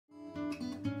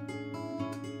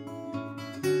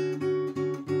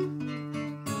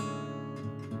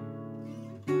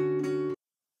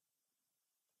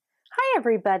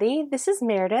everybody, this is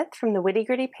Meredith from the Witty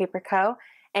Paper Co.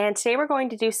 And today we're going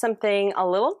to do something a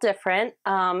little different.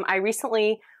 I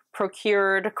recently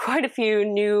procured quite a few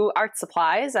new art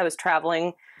supplies. I was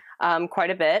traveling quite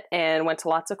a bit and went to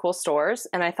lots of cool stores,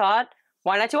 and I thought,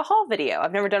 why not do a haul video?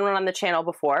 I've never done one on the channel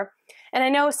before. And I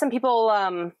know some people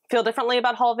feel differently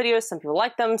about haul videos. Some people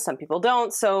like them, some people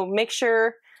don't. So make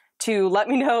sure to let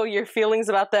me know your feelings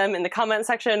about them in the comment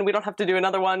section. We don't have to do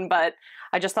another one, but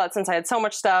I just thought since I had so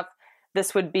much stuff,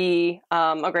 this would be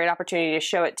a great opportunity to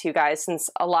show it to you guys, since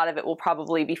a lot of it will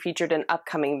probably be featured in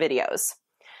upcoming videos.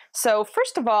 So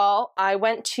first of all, I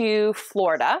went to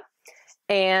Florida,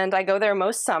 and I go there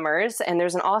most summers, and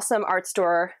there's an awesome art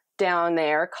store down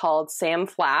there called Sam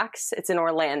Flax. It's in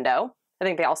Orlando. I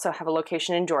think they also have a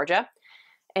location in Georgia.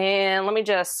 And let me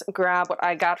just grab what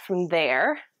I got from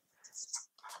there.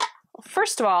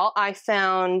 First of all, I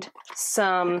found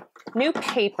some new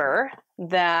paper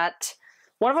that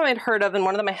one of them I'd heard of and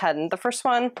one of them I hadn't. The first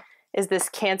one is this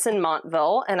Canson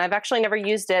Montville, and I've actually never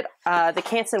used it. The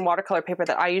Canson watercolor paper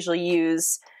that I usually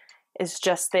use is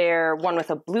just their one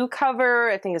with a blue cover.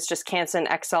 I think it's just Canson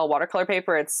XL watercolor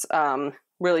paper. It's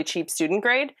really cheap student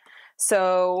grade.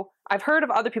 So I've heard of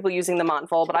other people using the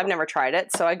Montville, but I've never tried it.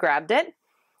 So I grabbed it,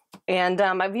 and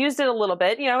I've used it a little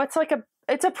bit. You know,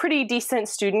 it's a pretty decent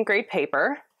student grade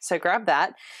paper. So I grabbed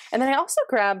that. And then I also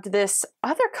grabbed this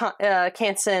other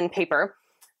Canson paper,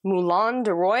 Moulin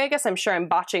de Roy. I guess I'm sure I'm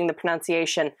botching the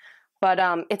pronunciation, but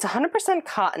it's 100%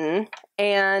 cotton,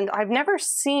 and I've never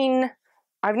seen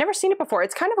it before.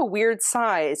 It's kind of a weird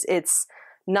size. It's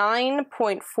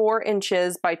 9.4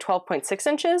 inches by 12.6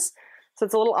 inches. So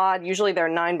it's a little odd. Usually they're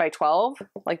 9 by 12,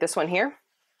 like this one here.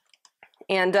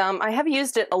 And I have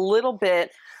used it a little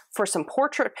bit for some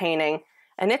portrait painting,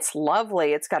 and it's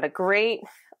lovely. It's got a great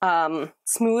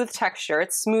smooth texture.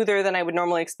 It's smoother than I would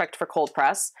normally expect for cold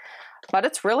press, but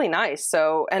it's really nice.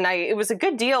 So, and it was a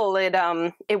good deal.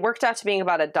 It worked out to being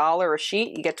about $1 a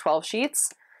sheet. You get 12 sheets,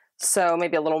 so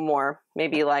maybe a little more,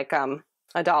 maybe like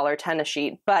 $1.10 a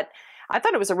sheet. But I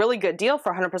thought it was a really good deal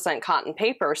for 100% cotton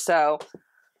paper. So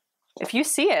if you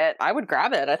see it, I would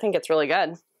grab it. I think it's really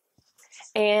good.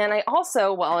 And I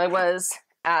also, while I was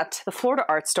at the Florida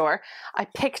art store, I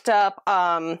picked up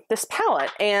this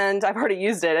palette, and I've already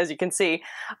used it, as you can see,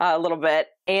 a little bit,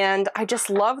 and I just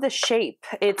love the shape.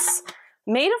 It's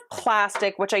made of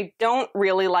plastic, which I don't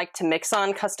really like to mix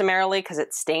on customarily because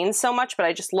it stains so much, but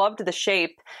I just loved the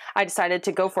shape. I decided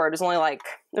to go for it. It was only it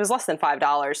was less than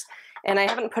 $5, and I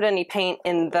haven't put any paint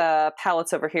in the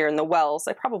palettes over here in the wells.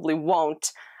 I probably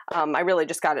won't. I really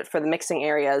just got it for the mixing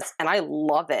areas, and I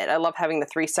love it. I love having the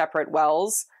 3 separate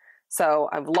wells. So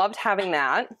I've loved having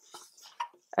that.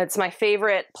 It's my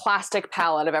favorite plastic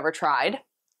palette I've ever tried.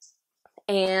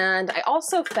 And I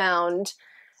also found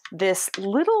this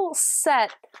little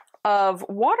set of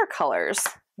watercolors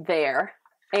there.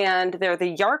 And they're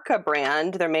the Yarka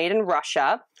brand. They're made in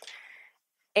Russia.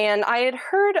 And I had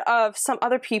heard of some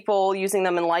other people using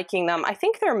them and liking them. I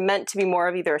think they're meant to be more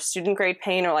of either a student grade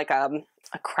paint or like a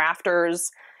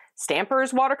crafter's,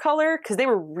 stamper's watercolor, because they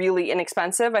were really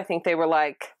inexpensive. I think they were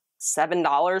like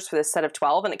 $7 for this set of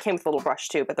 12, and it came with a little brush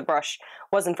too, but the brush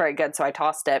wasn't very good, so I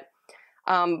tossed it.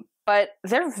 But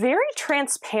they're very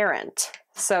transparent.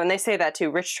 So, and they say that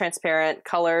too, rich transparent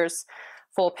colors,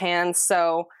 full pans.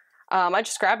 So I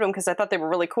just grabbed them because I thought they were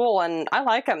really cool, and I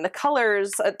like them. The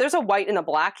colors, there's a white and a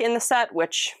black in the set,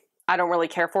 which I don't really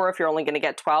care for if you're only going to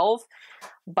get 12,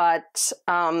 but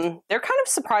they're kind of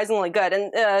surprisingly good.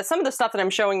 And some of the stuff that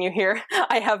I'm showing you here,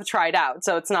 I have tried out,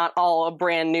 so it's not all a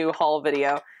brand new haul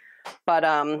video. But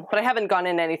I haven't gone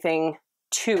into anything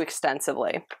too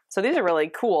extensively. So these are really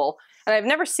cool. And I've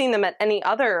never seen them at any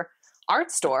other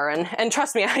art store. And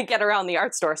trust me, I get around the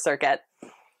art store circuit.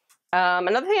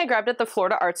 Another thing I grabbed at the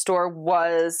Florida art store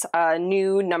was a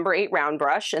new number 8 round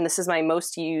brush. And this is my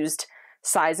most used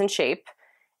size and shape.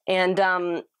 And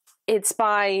it's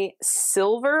by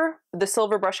the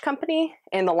Silver Brush Company.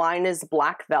 And the line is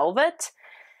Black Velvet.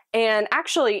 And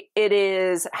actually it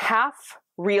is half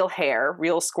real hair,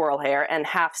 real squirrel hair, and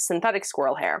half synthetic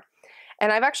squirrel hair.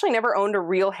 And I've actually never owned a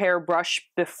real hair brush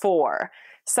before.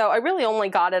 So I really only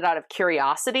got it out of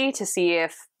curiosity to see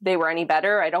if they were any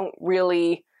better. I don't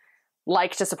really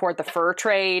like to support the fur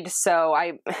trade, so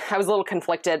I was a little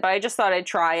conflicted, but I just thought I'd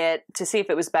try it to see if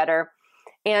it was better.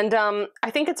 And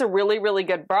I think it's a really, really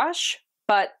good brush,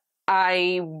 but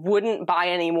I wouldn't buy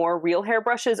any more real hair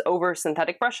brushes over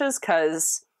synthetic brushes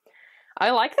because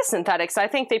I like the synthetics. I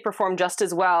think they perform just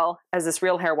as well as this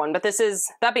real hair one, but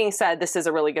that being said, this is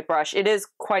a really good brush. It is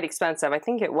quite expensive. I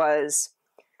think it was,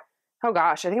 oh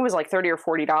gosh, I think it was like $30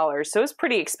 or $40. So it was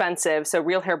pretty expensive. So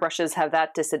real hair brushes have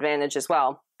that disadvantage as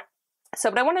well. So,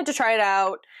 but I wanted to try it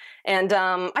out, and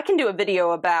I can do a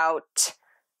video about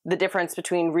the difference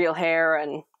between real hair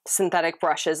and synthetic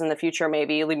brushes in the future,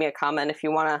 maybe. Leave me a comment if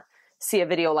you want to see a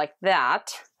video like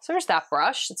that. So there's that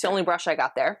brush. It's the only brush I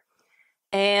got there.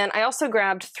 And I also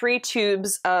grabbed 3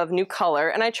 tubes of new color,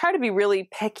 and I try to be really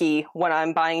picky when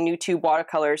I'm buying new tube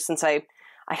watercolors since I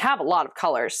have a lot of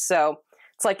colors. So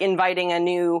it's like inviting a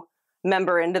new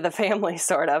member into the family,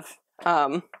 sort of.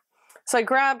 So I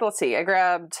grabbed, let's see, I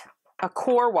grabbed a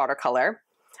core watercolor,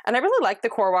 and I really like the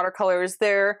core watercolors.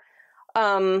 They're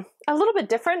a little bit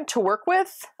different to work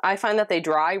with. I find that they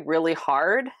dry really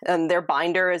hard, and their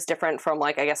binder is different from,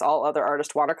 like, I guess all other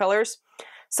artist watercolors.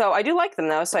 So I do like them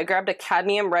though. So I grabbed a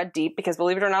cadmium red deep because,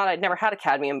 believe it or not, I'd never had a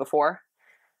cadmium before.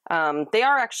 They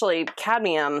are actually,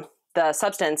 cadmium, the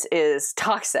substance is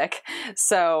toxic.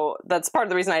 So that's part of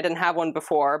the reason I didn't have one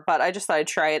before, but I just thought I'd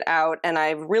try it out, and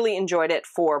I've really enjoyed it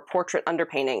for portrait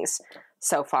underpaintings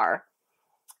so far.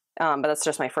 But that's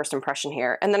just my first impression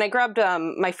here. And then I grabbed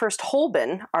my first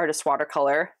Holbein artist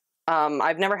watercolor.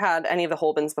 I've never had any of the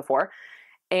Holbeins before,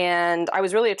 and I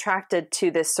was really attracted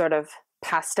to this sort of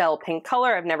pastel pink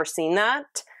color. I've never seen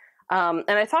that. And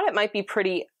I thought it might be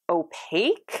pretty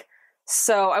opaque.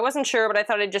 So I wasn't sure, but I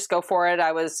thought I'd just go for it.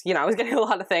 I was getting a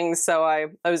lot of things, so I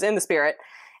was in the spirit.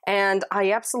 And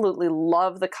I absolutely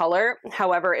love the color.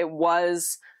 However, it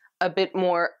was a bit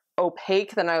more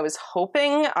opaque than I was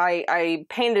hoping. I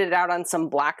painted it out on some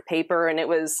black paper, and it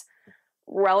was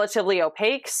relatively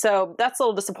opaque, so that's a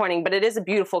little disappointing, but it is a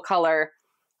beautiful color,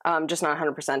 just not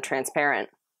 100% transparent.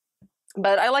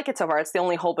 But I like it so far. It's the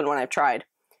only Holbein one I've tried.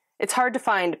 It's hard to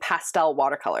find pastel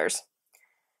watercolors.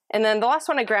 And then the last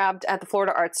one I grabbed at the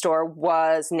Florida art store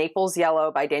was Naples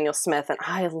Yellow by Daniel Smith, and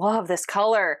I love this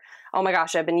color. Oh my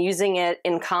gosh, I've been using it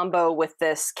in combo with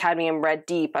this cadmium red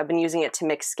deep. I've been using it to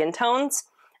mix skin tones,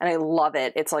 and I love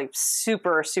it. It's like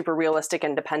super, super realistic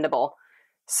and dependable.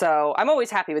 So I'm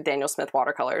always happy with Daniel Smith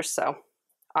watercolors, so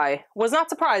I was not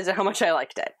surprised at how much I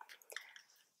liked it.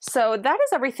 So that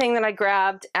is everything that I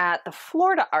grabbed at the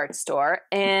Florida art store,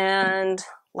 and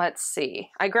let's see.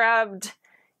 I grabbed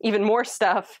even more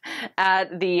stuff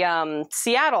at the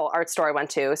Seattle art store I went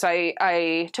to. So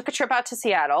I took a trip out to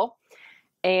Seattle,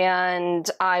 and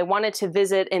I wanted to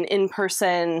visit an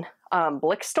in-person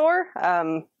Blick store.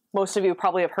 Most of you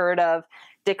probably have heard of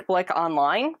Dick Blick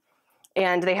online,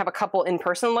 and they have a couple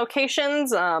in-person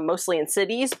locations, mostly in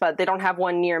cities, but they don't have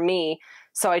one near me.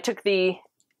 So I took the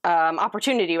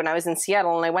opportunity when I was in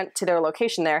Seattle, and I went to their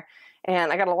location there,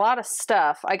 and I got a lot of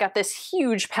stuff. I got this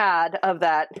huge pad of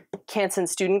that Canson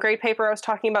student grade paper I was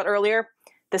talking about earlier.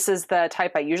 This is the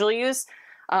type I usually use,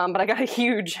 but I got a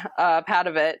huge pad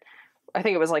of it. I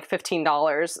think it was like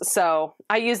 $15. So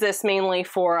I use this mainly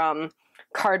for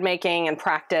card making and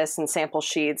practice and sample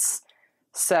sheets.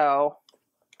 So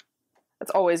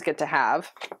it's always good to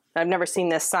have. I've never seen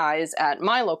this size at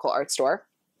my local art store.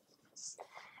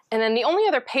 And then the only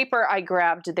other paper I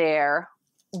grabbed there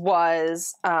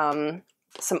was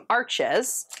some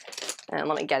arches. And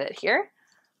let me get it here.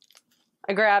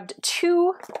 I grabbed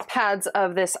 2 pads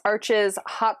of this Arches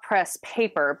hot press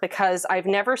paper because I've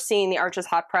never seen the Arches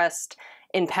hot pressed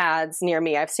in pads near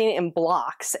me. I've seen it in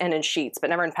blocks and in sheets, but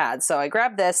never in pads. So I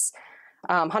grabbed this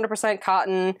 100%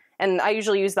 cotton, and I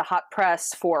usually use the hot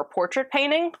press for portrait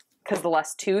painting because the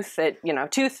less tooth,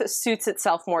 tooth suits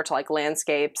itself more to like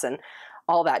landscapes and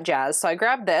all that jazz. So I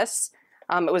grabbed this.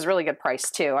 It was a really good price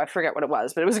too. I forget what it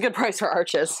was, but it was a good price for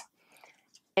Arches.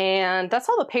 And that's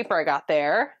all the paper I got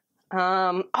there.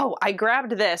 Oh, I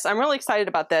grabbed this. I'm really excited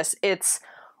about this. It's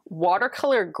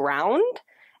watercolor ground.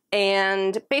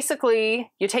 And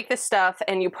basically you take this stuff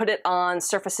and you put it on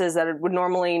surfaces that would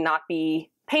normally not be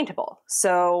paintable.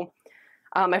 So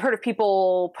I've heard of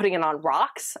people putting it on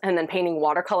rocks and then painting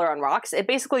watercolor on rocks. It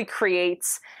basically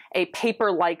creates a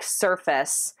paper-like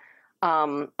surface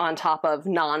on top of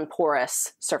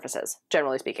non-porous surfaces,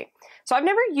 generally speaking. So I've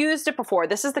never used it before.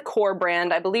 This is the Core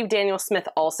brand. I believe Daniel Smith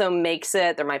also makes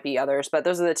it. There might be others, but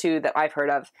those are the 2 that I've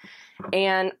heard of.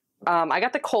 And I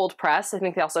got the cold press. I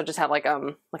think they also just have like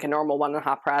a normal one in the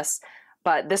hot press,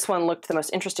 but this one looked the most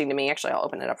interesting to me. Actually, I'll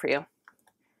open it up for you.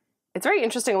 It's very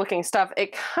interesting looking stuff.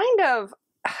 It kind of,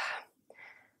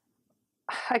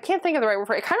 I can't think of the right word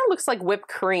for it. It kind of looks like whipped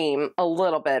cream a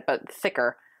little bit, but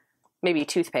thicker. Maybe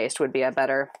toothpaste would be a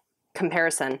better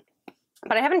comparison.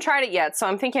 But I haven't tried it yet, so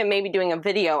I'm thinking of maybe doing a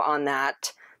video on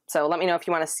that. So let me know if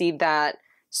you want to see that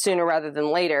sooner rather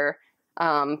than later.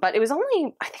 But it was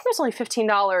only, I think it was only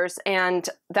 $15, and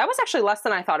that was actually less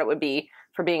than I thought it would be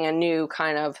for being a new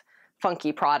kind of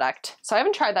funky product. So I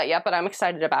haven't tried that yet, but I'm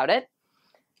excited about it.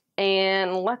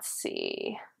 And let's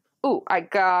see. Ooh, I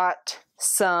got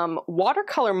some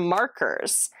watercolor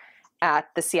markers at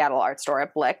the Seattle art store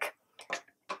at Blick.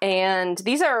 And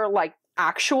these are like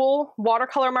actual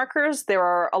watercolor markers. There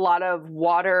are a lot of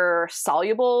water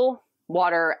soluble,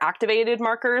 water activated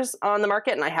markers on the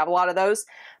market, and I have a lot of those.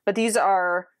 But these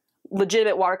are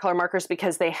legitimate watercolor markers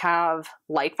because they have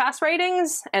light fast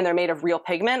ratings and they're made of real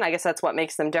pigment. I guess that's what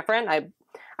makes them different.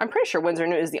 I'm pretty sure Winsor &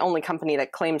 Newton is the only company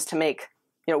that claims to make,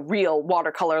 you know, real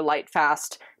watercolor light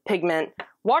fast pigment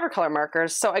watercolor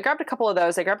markers. So I grabbed a couple of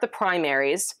those. I grabbed the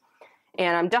primaries,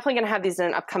 and I'm definitely going to have these in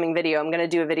an upcoming video. I'm going to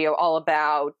do a video all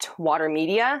about water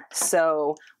media.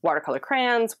 So watercolor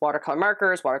crayons, watercolor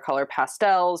markers, watercolor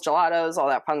pastels, gelatos, all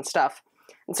that fun stuff,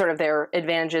 and sort of their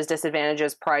advantages,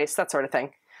 disadvantages, price, that sort of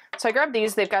thing. So I grabbed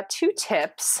these. They've got two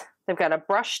tips. They've got a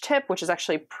brush tip, which is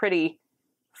actually pretty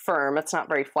firm. It's not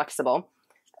very flexible.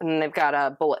 And then they've got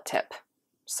a bullet tip.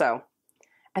 So,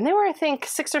 and they were, I think,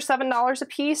 $6 or $7 a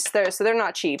piece. So they're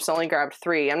not cheap. So I only grabbed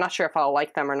 3. I'm not sure if I'll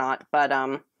like them or not, but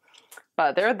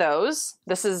there are those.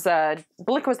 This is,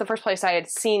 Blick was the first place I had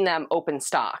seen them open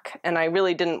stock, and I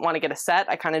really didn't want to get a set.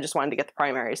 I kind of just wanted to get the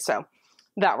primaries, so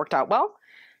that worked out well.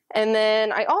 And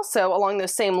then I also, along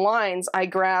those same lines, I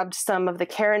grabbed some of the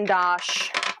Caran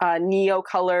d'Ache Neo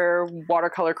Color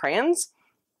watercolor crayons.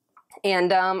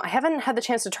 And I haven't had the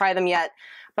chance to try them yet,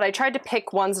 but I tried to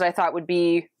pick ones that I thought would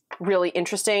be really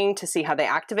interesting to see how they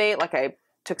activate. Like I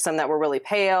took some that were really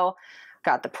pale,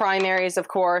 got the primaries, of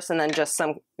course, and then just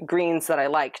some greens that I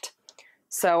liked.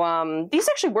 So these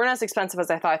actually weren't as expensive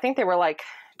as I thought. I think they were like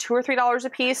 $2 or $3 a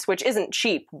piece, which isn't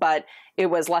cheap, but it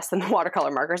was less than the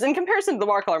watercolor markers. In comparison to the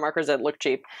watercolor markers, it looked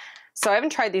cheap. So I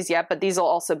haven't tried these yet, but these will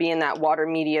also be in that water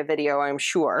media video, I'm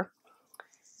sure.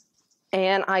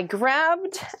 And I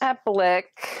grabbed at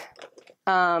Blick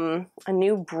a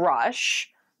new brush.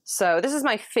 So this is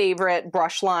my favorite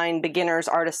brush line, beginners,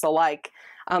 artists alike,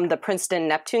 the Princeton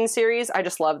Neptune series. I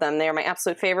just love them. They are my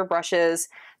absolute favorite brushes.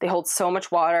 They hold so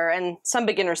much water, and some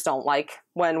beginners don't like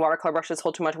when watercolor brushes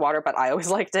hold too much water, but I always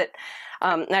liked it.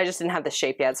 And I just didn't have the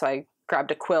shape yet, so I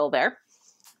grabbed a quill there.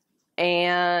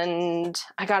 And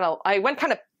I went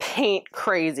kind of paint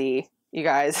crazy, you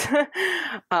guys.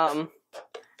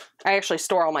 I actually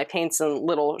store all my paints in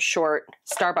little short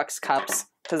Starbucks cups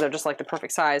because they're just like the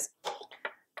perfect size.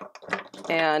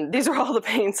 And these are all the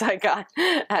paints I got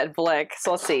at Blick.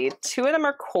 So let's see, 2 of them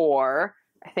are Core.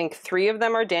 I think 3 of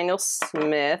them are Daniel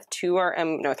Smith. 3 are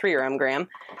M. Graham.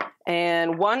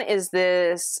 And 1 is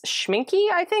this Schminky,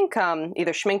 I think.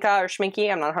 Either Schminka or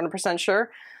Schminky, I'm not 100%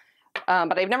 sure.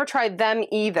 But I've never tried them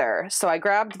either. So I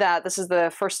grabbed that. This is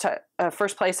the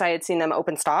first place I had seen them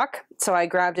open stock. So I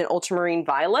grabbed an ultramarine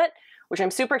violet, which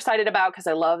I'm super excited about because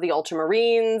I love the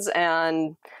ultramarines,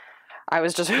 and I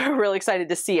was just really excited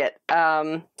to see it. So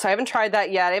I haven't tried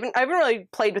that yet. I haven't really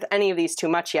played with any of these too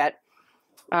much yet.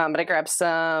 But I grabbed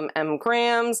some M.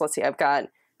 Grahams. Let's see, I've got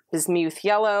bismuth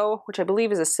yellow, which I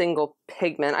believe is a single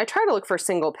pigment. I try to look for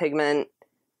single pigment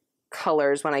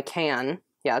colors when I can.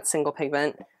 Yeah, it's single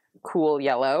pigment. Cool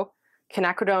yellow.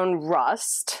 Quinacridone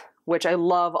rust, which I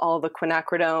love all the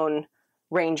quinacridone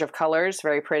range of colors.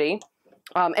 Very pretty.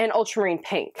 And ultramarine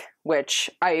pink, which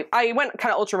I went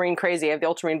kind of ultramarine crazy. I have the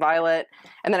ultramarine violet,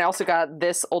 and then I also got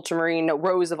this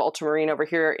rose of ultramarine over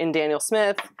here in Daniel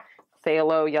Smith.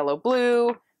 Phthalo yellow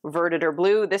blue, verditer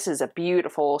blue. This is a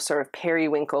beautiful sort of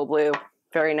periwinkle blue.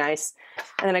 Very nice.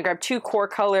 And then I grabbed 2 core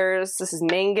colors. This is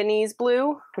manganese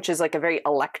blue, which is like a very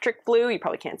electric blue. You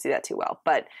probably can't see that too well,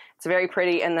 but it's very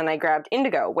pretty. And then I grabbed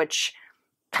indigo, which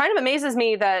kind of amazes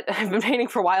me that I've been painting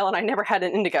for a while and I never had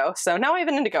an indigo. So now I have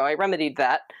an indigo. I remedied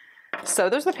that. So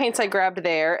those are the paints I grabbed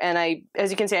there. And as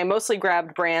you can see, I mostly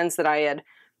grabbed brands that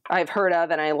I've heard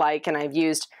of and I like and I've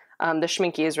used. The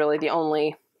Schminky is really the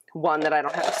only one that I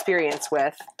don't have experience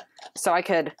with. So I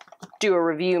could do a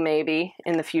review maybe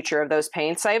in the future of those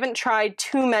paints. I haven't tried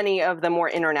too many of the more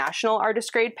international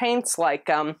artist grade paints like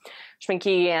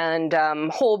Schminky and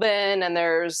Holbein, and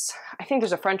I think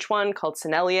there's a French one called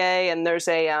Sennelier, and there's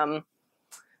the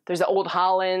Old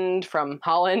Holland from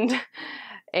Holland,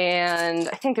 and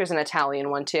I think there's an Italian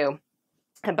one too,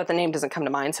 but the name doesn't come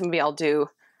to mind, so maybe I'll do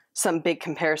some big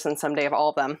comparison someday of all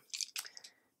of them.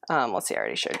 Let's see, I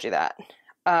already showed you that.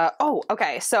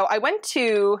 Okay, so I went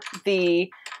to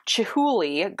the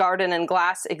Chihuly Garden and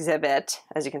Glass exhibit,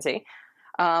 as you can see,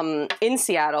 in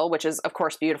Seattle, which is, of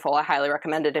course, beautiful. I highly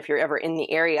recommend it if you're ever in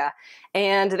the area.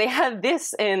 And they had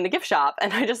this in the gift shop,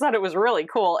 and I just thought it was really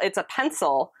cool. It's a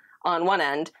pencil on one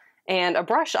end and a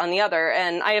brush on the other,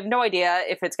 and I have no idea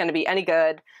if it's going to be any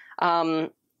good.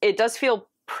 It does feel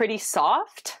pretty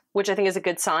soft, which I think is a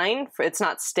good sign. It's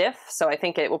not stiff, so I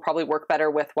think it will probably work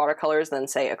better with watercolors than,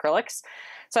 say, acrylics.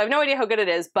 So I have no idea how good it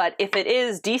is, but if it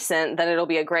is decent, then it'll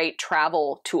be a great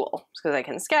travel tool because I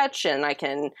can sketch and I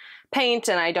can paint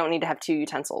and I don't need to have 2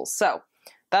 utensils. So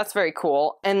that's very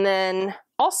cool. And then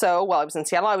also, while I was in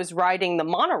Seattle, I was riding the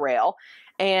monorail,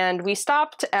 and we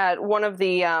stopped at one of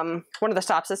the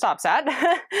stops it stops at,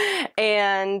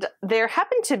 and there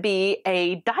happened to be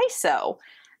a Daiso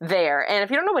there. And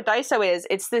if you don't know what Daiso is,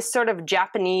 it's this sort of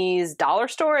Japanese dollar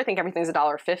store. I think everything's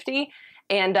 $1.50.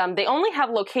 And they only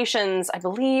have locations, I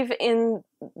believe, in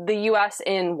the US,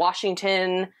 in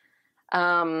Washington,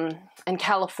 and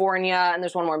California, and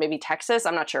there's one more, maybe Texas,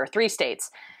 I'm not sure, 3 states.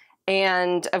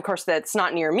 And of course that's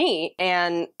not near me.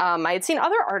 And I had seen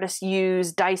other artists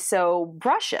use Daiso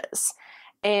brushes.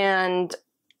 And,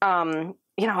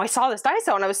 you know, I saw this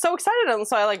Daiso and I was so excited. And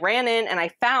so I like ran in and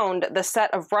I found the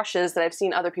set of brushes that I've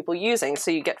seen other people using. So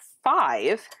you get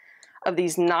 5 of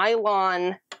these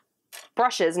nylon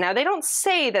brushes. Now they don't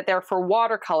say that they're for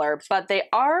watercolor, but they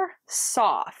are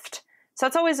soft. So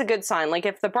that's always a good sign. Like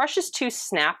if the brush is too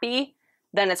snappy,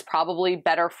 then it's probably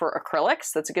better for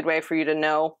acrylics. That's a good way for you to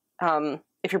know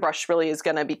if your brush really is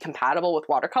going to be compatible with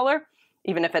watercolor,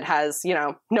 even if it has, you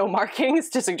know, no markings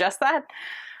to suggest that.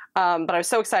 But I was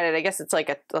so excited. I guess it's like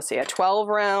a, let's see, a 12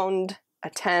 round, a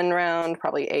 10 round,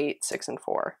 probably 8, 6, and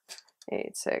 4.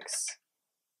 8, 6,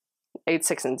 8,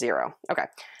 6, and 0. Okay.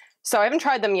 So I haven't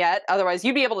tried them yet. Otherwise,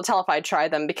 you'd be able to tell if I'd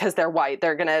tried them because they're white.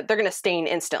 They're gonna stain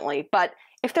instantly. But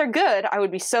if they're good, I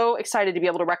would be so excited to be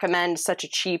able to recommend such a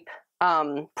cheap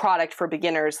product for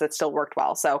beginners that still worked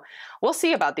well. So we'll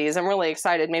see about these. I'm really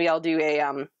excited. Maybe I'll do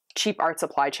a cheap art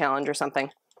supply challenge or something.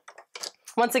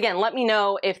 Once again, let me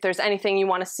know if there's anything you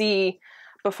want to see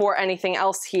before anything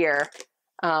else here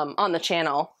on the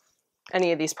channel.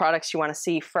 Any of these products you want to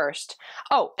see first.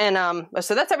 Oh, and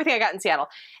so that's everything I got in Seattle.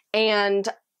 And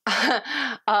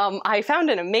I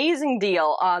found an amazing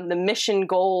deal on the Mission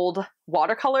Gold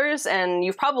watercolors, and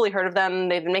you've probably heard of them.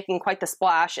 They've been making quite the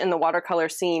splash in the watercolor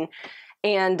scene,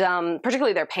 and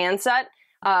particularly their pan set.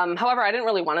 However, I didn't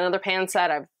really want another pan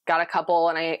set. I've got a couple,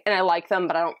 and I like them,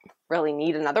 but I don't really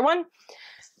need another one.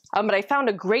 But I found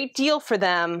a great deal for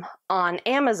them on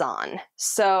Amazon.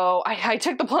 So I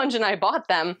took the plunge and I bought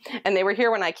them, and they were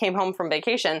here when I came home from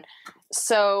vacation.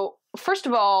 So first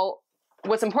of all,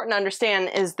 what's important to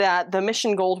understand is that the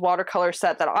Mission Gold watercolor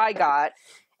set that I got,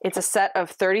 it's a set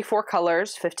of 34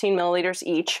 colors, 15 milliliters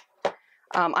each.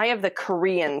 I have the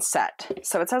Korean set.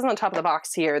 So it says on the top of the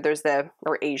box here, there's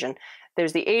or Asian.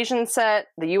 There's the Asian set,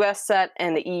 the US set,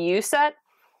 and the EU set.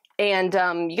 And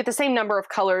you get the same number of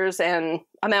colors and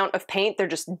amount of paint. They're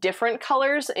just different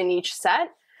colors in each set.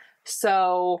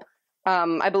 So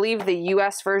I believe the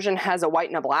US version has a white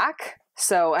and a black.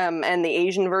 So, and the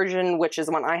Asian version, which is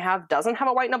the one I have, doesn't have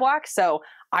a white and a black. So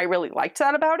I really liked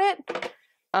that about it.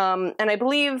 And I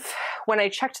believe when I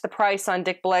checked the price on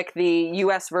Dick Blick, the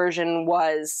US version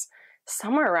was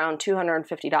somewhere around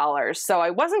 $250. So I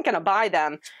wasn't going to buy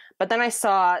them, but then I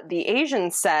saw the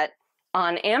Asian set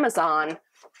on Amazon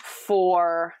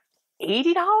for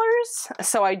 $80.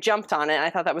 So I jumped on it.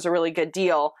 I thought that was a really good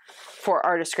deal for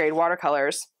artist grade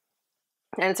watercolors.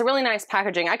 And it's a really nice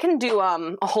packaging. I can do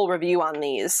a whole review on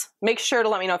these. Make sure to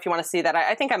let me know if you want to see that.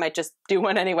 I think I might just do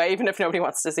one anyway, even if nobody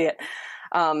wants to see it,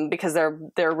 because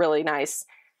they're really nice.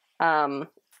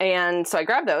 And so I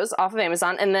grabbed those off of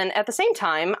Amazon. And then at the same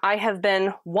time, I have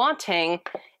been wanting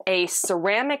a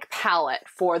ceramic palette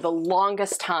for the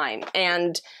longest time.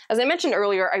 And as I mentioned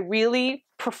earlier, I really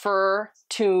prefer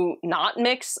to not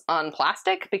mix on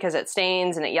plastic because it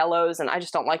stains and it yellows, and I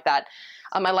just don't like that.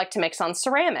 I like to mix on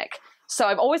ceramic. So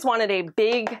I've always wanted a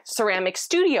big ceramic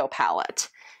studio palette,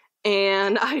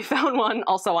 and I found one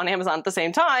also on Amazon at the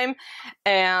same time,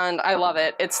 and I love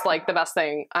it. It's like the best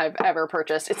thing I've ever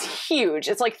purchased. It's huge.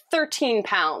 It's like 13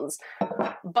 pounds,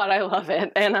 but I love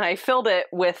it. And I filled it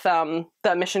with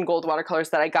the Mission Gold watercolors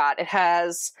that I got. It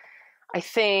has, I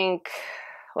think,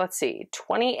 let's see,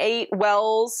 28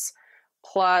 wells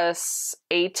plus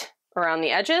 8 around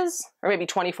the edges, or maybe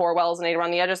 24 wells and 8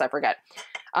 around the edges. I forget.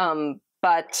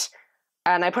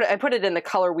 And I put it in the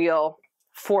color wheel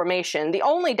formation. The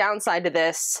only downside to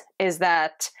this is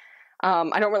that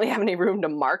I don't really have any room to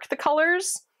mark the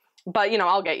colors, but you know,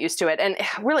 I'll get used to it. And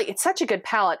really, it's such a good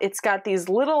palette. It's got these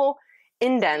little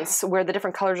indents where the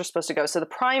different colors are supposed to go. So the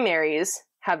primaries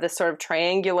have this sort of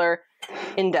triangular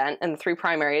indent in the 3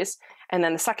 primaries, and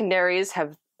then the secondaries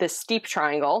have this steep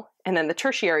triangle, and then the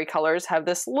tertiary colors have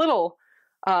this little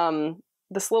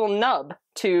nub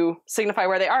to signify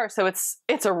where they are. So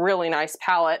it's a really nice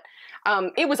palette.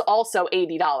 It was also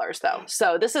 $80 though.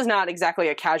 So this is not exactly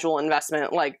a casual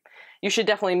investment. Like, you should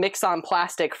definitely mix on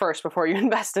plastic first before you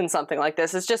invest in something like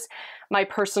this. It's just my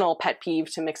personal pet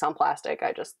peeve to mix on plastic.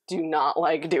 I just do not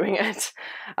like doing it.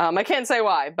 I can't say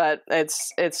why, but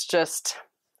it's just,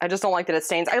 I just don't like that it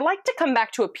stains. I like to come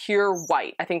back to a pure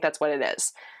white. I think that's what it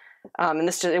is. And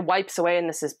this just, it wipes away, and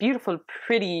this is beautiful,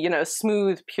 pretty, you know,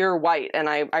 smooth, pure white. And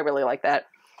I really like that.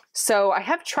 So I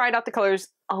have tried out the colors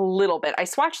a little bit. I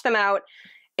swatched them out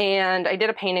and I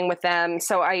did a painting with them.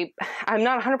 So I'm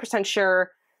not 100% sure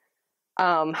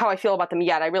how I feel about them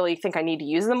yet. I really think I need to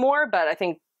use them more, but I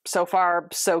think so far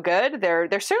so good.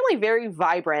 They're certainly very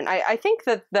vibrant. I think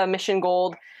that the Mission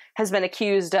Gold has been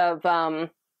accused of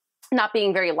not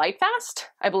being very light fast.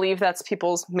 I believe that's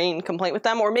people's main complaint with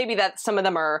them, or maybe that some of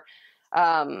them are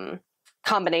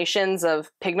combinations of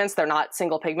pigments. They're not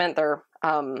single pigment. They're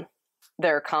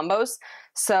combos.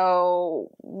 So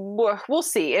we'll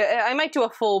see. I might do a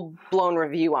full-blown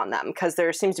review on them because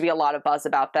there seems to be a lot of buzz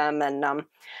about them, and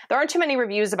there aren't too many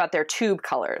reviews about their tube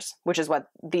colors, which is what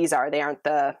these are. They aren't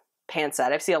the pan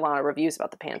set. I've seen a lot of reviews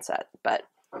about the pan set, but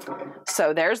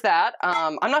so there's that.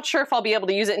 I'm not sure if I'll be able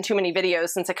to use it in too many videos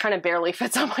since it kind of barely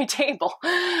fits on my table.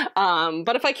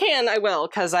 But if I can, I will,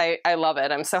 because I love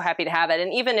it. I'm so happy to have it.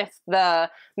 And even if the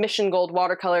Mission Gold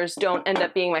watercolors don't end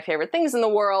up being my favorite things in the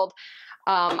world,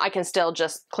 I can still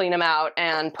just clean them out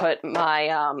and put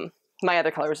my my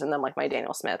other colors in them, like my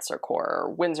Daniel Smiths or Core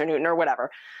or Winsor Newton or whatever.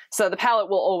 So the palette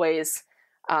will always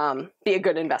be a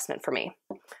good investment for me.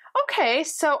 Okay,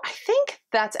 so I think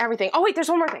that's everything. Oh wait, there's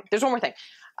one more thing. There's one more thing.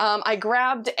 I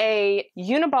grabbed a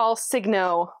Uniball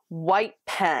Signo white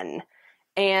pen,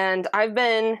 and I've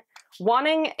been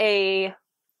wanting a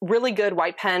really good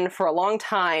white pen for a long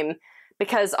time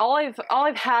because all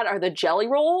I've had are the Jelly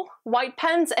Roll white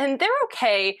pens, and they're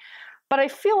okay, but I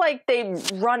feel like they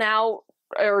run out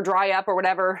or dry up or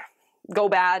whatever, go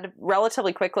bad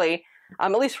relatively quickly.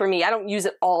 At least for me, I don't use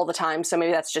it all the time, so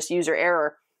maybe that's just user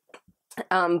error.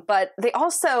 But they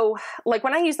also, like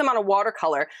when I use them on a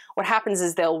watercolor, what happens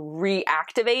is they'll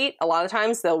reactivate. A lot of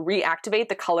times they'll reactivate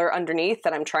the color underneath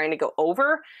that I'm trying to go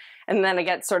over. And then I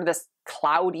get sort of this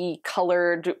cloudy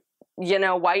colored, you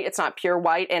know, white. It's not pure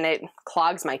white, and it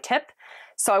clogs my tip.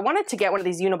 So I wanted to get one of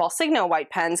these Uniball Signo white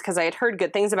pens because I had heard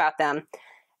good things about them.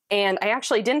 And I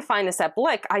actually didn't find this at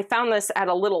Blick. I found this at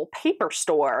a little paper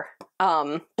store.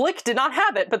 Blick did not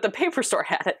have it, but the paper store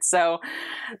had it. So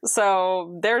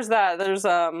there's that. There's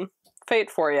fate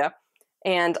for you.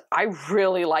 And I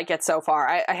really like it so far.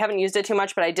 I haven't used it too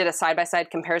much, but I did a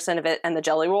side-by-side comparison of it and the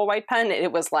Jelly Roll white pen.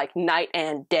 It was like night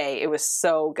and day. It was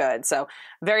so good. So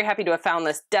very happy to have found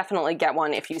this. Definitely get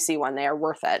one if you see one. They are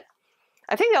worth it.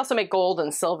 I think they also make gold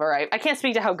and silver. I can't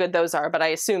speak to how good those are, but I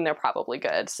assume they're probably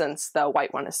good since the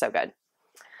white one is so good.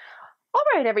 All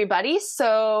right, everybody,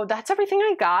 so that's everything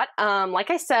I got. Like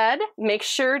I said, make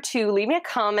sure to leave me a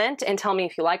comment and tell me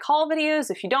if you like haul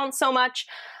videos, if you don't so much,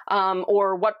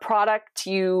 or what product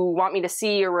you want me to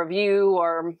see or review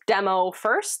or demo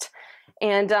first.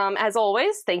 And as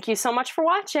always, thank you so much for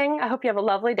watching. I hope you have a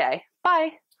lovely day.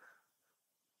 Bye.